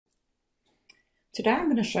Today I'm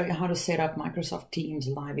going to show you how to set up Microsoft Teams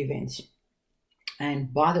live events.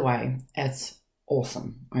 And by the way, it's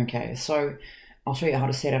awesome. Okay, so I'll show you how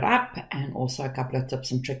to set it up and also a couple of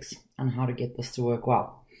tips and tricks on how to get this to work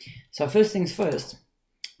well. So first things first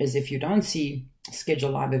is if you don't see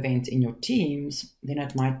schedule live event in your Teams, then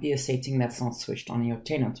it might be a setting that's not switched on in your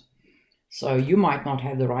tenant. So you might not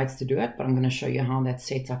have the rights to do it, but I'm going to show you how that's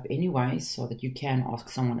set up anyway so that you can ask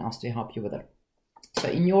someone else to help you with it. So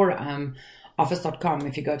in your Office.com,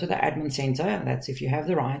 if you go to the admin center, that's if you have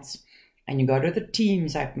the rights, and you go to the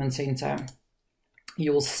Teams admin center,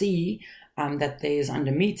 you'll see that there's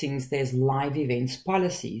under meetings, there's live events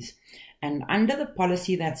policies. And under the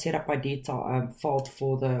policy that's set up by default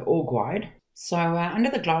for the org wide, so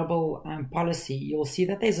under the global policy, you'll see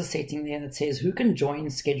that there's a setting there that says who can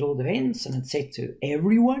join scheduled events, and it's set to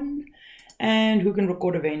everyone, and who can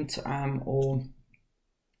record event or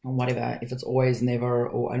whatever, if it's always, never,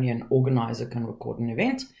 or only an organizer can record an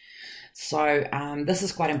event. So this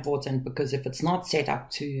is quite important because if it's not set up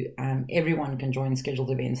to everyone can join scheduled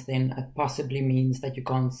events, then it possibly means that you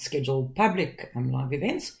can't schedule public live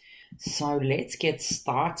events. So let's get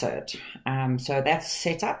started. So that's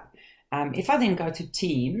set up. If I then go to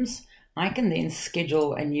Teams, I can then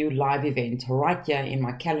schedule a new live event right here in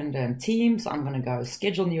my calendar and Teams. I'm going to go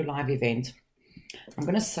schedule new live event. I'm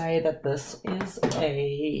going to say that this is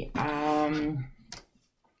a,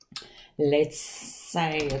 let's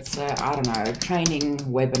say it's a, I don't know, training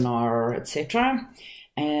webinar, etc.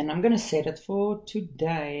 And I'm going to set it for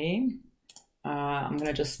today. I'm going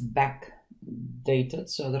to just backdate it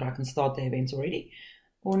so that I can start the event already.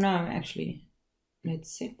 Or no, actually,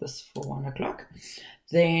 let's set this for 1 o'clock.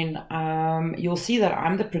 Then you'll see that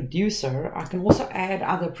I'm the producer. I can also add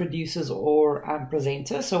other producers or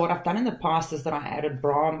presenters. So what I've done in the past is that I added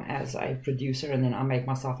Bram as a producer and then I make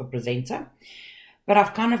myself a presenter. But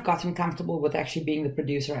I've kind of gotten comfortable with actually being the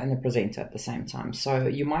producer and the presenter at the same time. So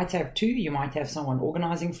you might have two, you might have someone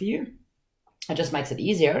organizing for you. It just makes it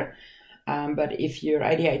easier. But if you're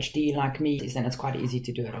ADHD like me, then it's quite easy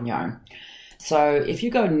to do it on your own. So if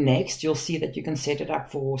you go next, you'll see that you can set it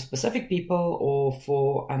up for specific people or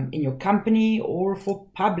for in your company or for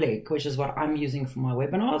public, which is what I'm using for my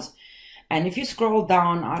webinars. And if you scroll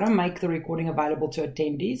down, I don't make the recording available to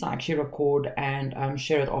attendees. I actually record and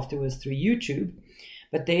share it afterwards through YouTube.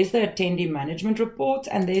 But there's the attendee management report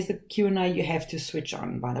and there's the Q&A you have to switch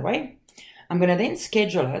on, by the way. I'm going to then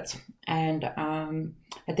schedule it, and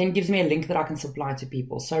it then gives me a link that I can supply to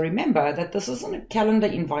people. So remember that this isn't a calendar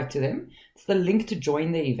invite to them. It's the link to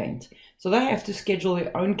join the event. So they have to schedule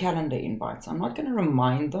their own calendar invites. I'm not going to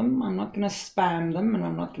remind them. I'm not going to spam them, and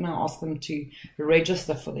I'm not going to ask them to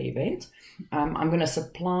register for the event. I'm going to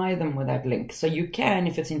supply them with that link. So you can,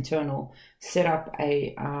 if it's internal, set up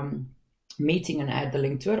a meeting and add the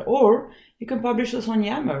link to it, or you can publish this on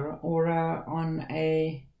Yammer or on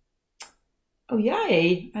a... Oh,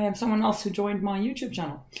 yay, I have someone else who joined my YouTube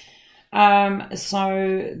channel.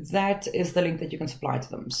 So that is the link that you can supply to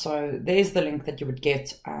them. So there's the link that you would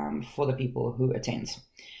get for the people who attend.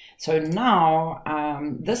 So now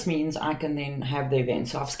this means I can then have the event.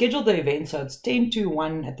 So I've scheduled the event, so it's 10 to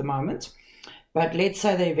 1 at the moment. But let's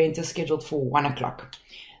say the event is scheduled for 1 o'clock.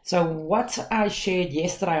 So what I shared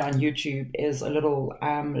yesterday on YouTube is a little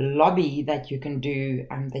lobby that you can do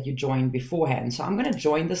that you join beforehand. So I'm going to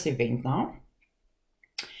join this event now.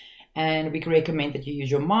 And we can recommend that you use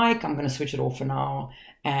your mic. I'm going to switch it off for now.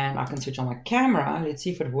 And I can switch on my camera. Let's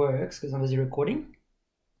see if it works because I'm busy recording.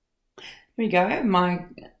 Here we go. My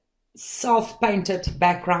self-painted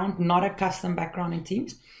background, not a custom background in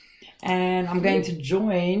Teams. And I'm going to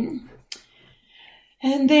join.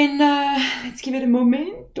 And then let's give it a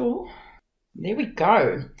momento. There we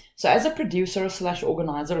go. So as a producer /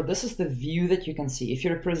 organizer, this is the view that you can see. If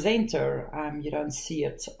you're a presenter, you don't see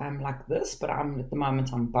it like this, but at the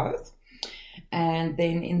moment I'm both. And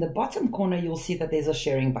then in the bottom corner, you'll see that there's a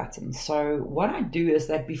sharing button. So what I do is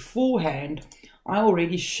that beforehand, I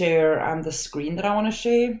already share the screen that I want to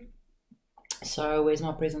share. So where's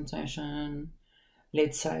my presentation?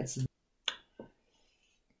 Let's say it's...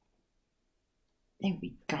 There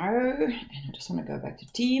we go. And I just want to go back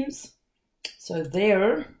to Teams. So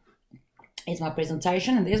there is my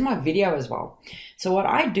presentation and there's my video as well. So what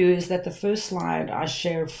I do is that the first slide I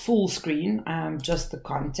share full screen, just the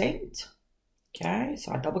content. Okay,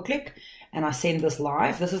 so I double click and I send this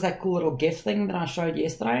live. This is that cool little GIF thing that I showed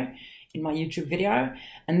yesterday in my YouTube video.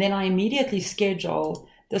 And then I immediately schedule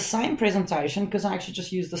the same presentation because I actually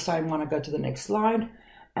just use the same one. I go to the next slide.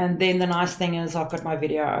 And then the nice thing is I've got my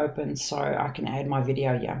video open so I can add my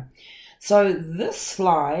video here. So this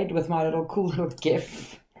slide with my little cool little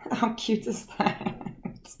GIF, how cute is that?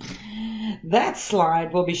 that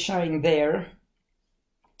slide will be showing there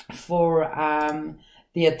for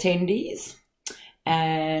the attendees.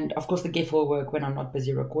 And of course the GIF will work when I'm not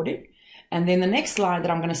busy recording. And then the next slide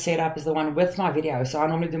that I'm going to set up is the one with my video. So I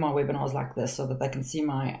normally do my webinars like this so that they can see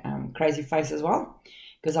my crazy face as well,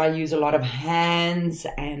 because I use a lot of hands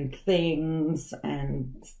and things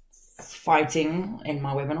and fighting in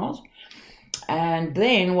my webinars. And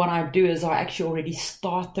then what I do is I actually already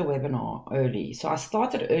start the webinar early. So I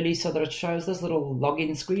started early so that it shows this little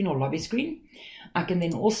login screen or lobby screen. I can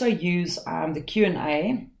then also use the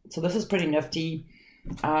Q&A. So this is pretty nifty.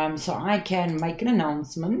 So I can make an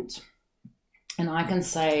announcement and I can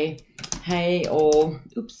say, hey all,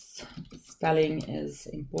 oops, spelling is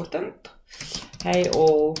important. Hey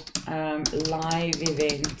all, live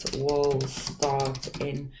event will start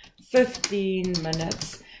in 15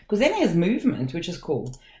 minutes. Because then there's movement, which is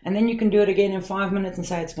cool. And then you can do it again in 5 minutes and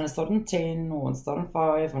say it's going to start in 10 or start in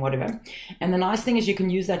 5 and whatever. And the nice thing is you can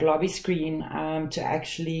use that lobby screen to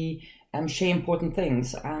actually share important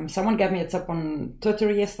things. Someone gave me a tip on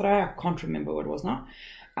Twitter yesterday. I can't remember what it was now.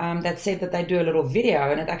 That said that they do a little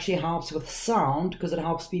video and it actually helps with sound because it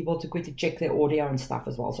helps people to quickly check their audio and stuff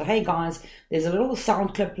as well. So, hey guys, there's a little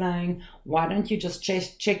sound clip playing. Why don't you just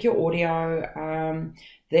check your audio?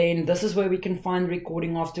 Then this is where we can find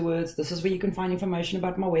recording afterwards. This is where you can find information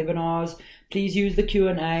about my webinars. Please use the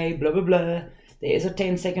Q&A, blah, blah, blah. There is a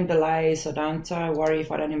 10-second delay, so don't worry if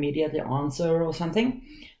I don't immediately answer or something.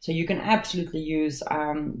 So you can absolutely use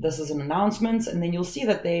this as an announcement, and then you'll see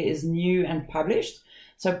that there is new and published.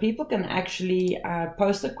 So people can actually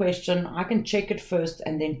post a question. I can check it first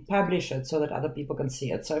and then publish it so that other people can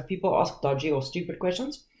see it. So if people ask dodgy or stupid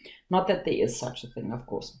questions, not that there is such a thing, of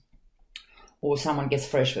course, or someone gets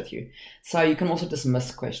fresh with you. So you can also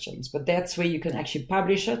dismiss questions, but that's where you can actually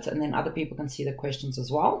publish it and then other people can see the questions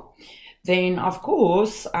as well. Then, of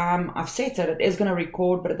course, I've set it. It is going to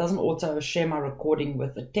record, but it doesn't auto share my recording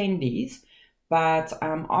with attendees. But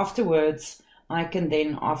afterwards, I can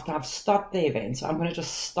then, after I've stopped the event, so I'm going to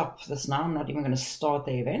just stop this now. I'm not even going to start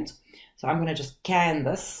the event. So I'm going to just can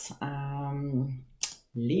this,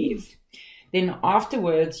 leave. Then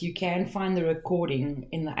afterwards, you can find the recording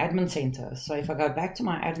in the admin center. So if I go back to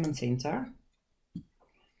my admin center,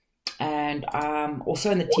 and also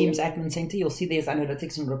in the Teams admin center, you'll see there's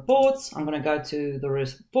analytics and reports. I'm going to go to the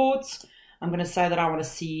reports. I'm going to say that I want to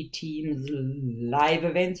see Teams live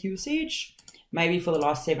event usage. Maybe for the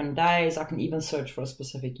last 7 days. I can even search for a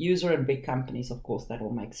specific user, and big companies, of course, that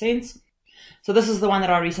will make sense. So this is the one that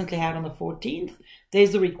I recently had on the 14th.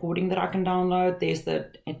 There's the recording that I can download. There's the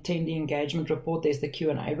attendee engagement report. There's the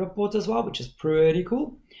Q&A report as well, which is pretty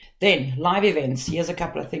cool. Then live events. Here's a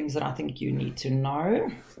couple of things that I think you need to know.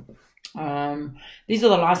 These are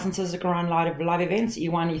the licenses that can run live events, E1,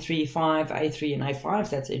 E3, E5, A3, and A5.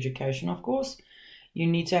 That's education, of course. You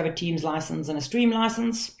need to have a Teams license and a Stream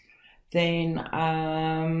license. Then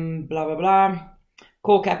blah, blah, blah.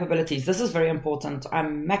 Core capabilities. This is very important.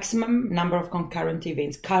 Maximum number of concurrent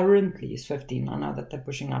events currently is 15. I know that they're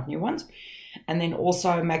pushing out new ones. And then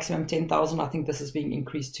also maximum 10,000. I think this is being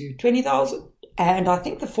increased to 20,000. And I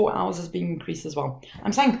think the 4 hours is being increased as well.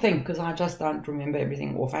 I'm saying think because I just don't remember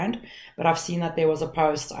everything offhand. But I've seen that there was a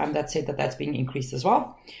post that said that that's being increased as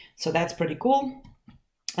well. So that's pretty cool.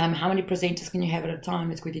 How many presenters can you have at a time?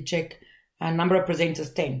 Let's quickly check. Number of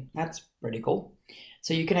presenters, 10. That's pretty cool.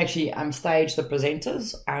 So you can actually stage the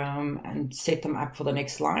presenters and set them up for the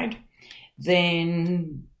next slide.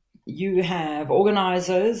 Then you have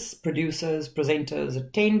organizers, producers, presenters,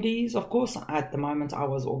 attendees. Of course, at the moment I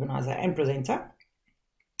was organizer and presenter.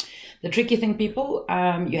 The tricky thing, people,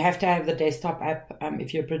 you have to have the desktop app.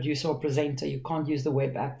 If you're a producer or presenter, you can't use the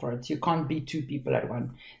web app for it. You can't be 2 people at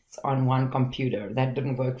once on one computer. That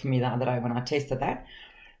didn't work for me the other day when I tested that.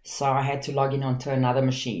 So I had to log in onto another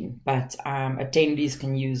machine. But attendees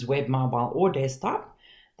can use web, mobile, or desktop.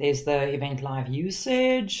 There's the event live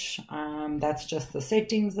usage. That's just the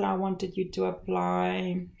settings that I wanted you to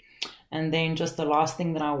apply. And then just the last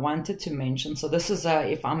thing that I wanted to mention. So this is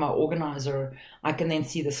if I'm an organizer, I can then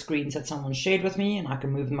see the screens that someone shared with me and I can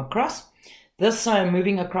move them across. This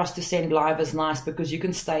moving across to send live is nice because you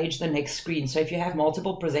can stage the next screen. So if you have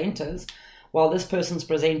multiple presenters, while this person's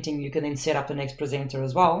presenting, you can then set up the next presenter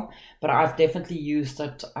as well. But I've definitely used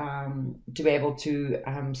it to be able to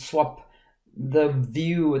swap the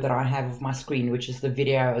view that I have of my screen, which is the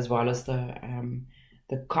video as well as the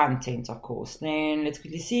content, of course. Then let's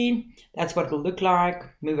quickly see. That's what it'll look like.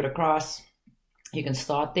 Move it across. You can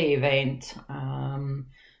start the event.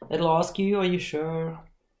 It'll ask you, are you sure?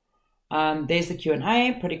 There's the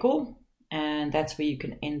Q&A. Pretty cool. and that's where you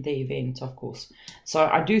can end the event, of course. So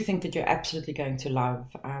I do think that you're absolutely going to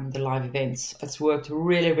love the live events. It's worked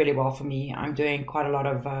really, really well for me. I'm doing quite a lot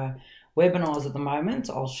of webinars at the moment.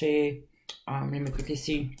 I'll share, let me quickly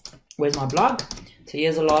see, where's my blog? So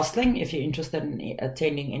here's the last thing, if you're interested in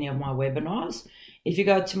attending any of my webinars. If you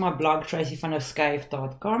go to my blog,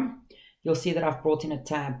 tracyvanderschyff.com, you'll see that I've brought in a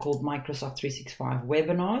tab called Microsoft 365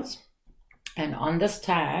 Webinars. And on this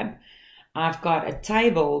tab, I've got a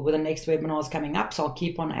table with the next webinars coming up, so I'll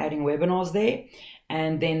keep on adding webinars there.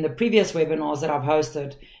 And then the previous webinars that I've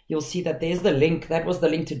hosted, you'll see that there's the link. That was the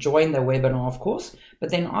link to join the webinar, of course.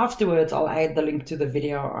 But then afterwards, I'll add the link to the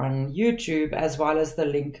video on YouTube, as well as the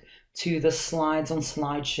link to the slides on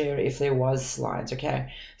SlideShare if there was slides,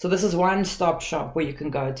 okay? So this is one-stop shop where you can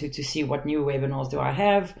go to see what new webinars do I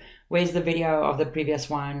have, where's the video of the previous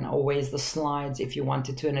one, or where's the slides if you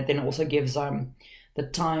wanted to. And it then also gives the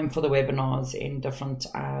time for the webinars in different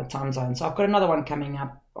time zones. So I've got another one coming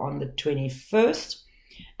up on the 21st,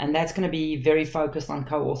 and that's going to be very focused on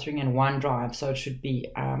co-authoring in OneDrive, so it should be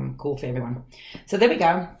cool for everyone. So there we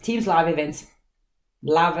go, Teams live events.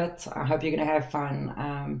 Love it. I hope you're going to have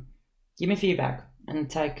fun. Give me feedback and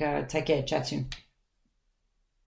take care. Chat soon.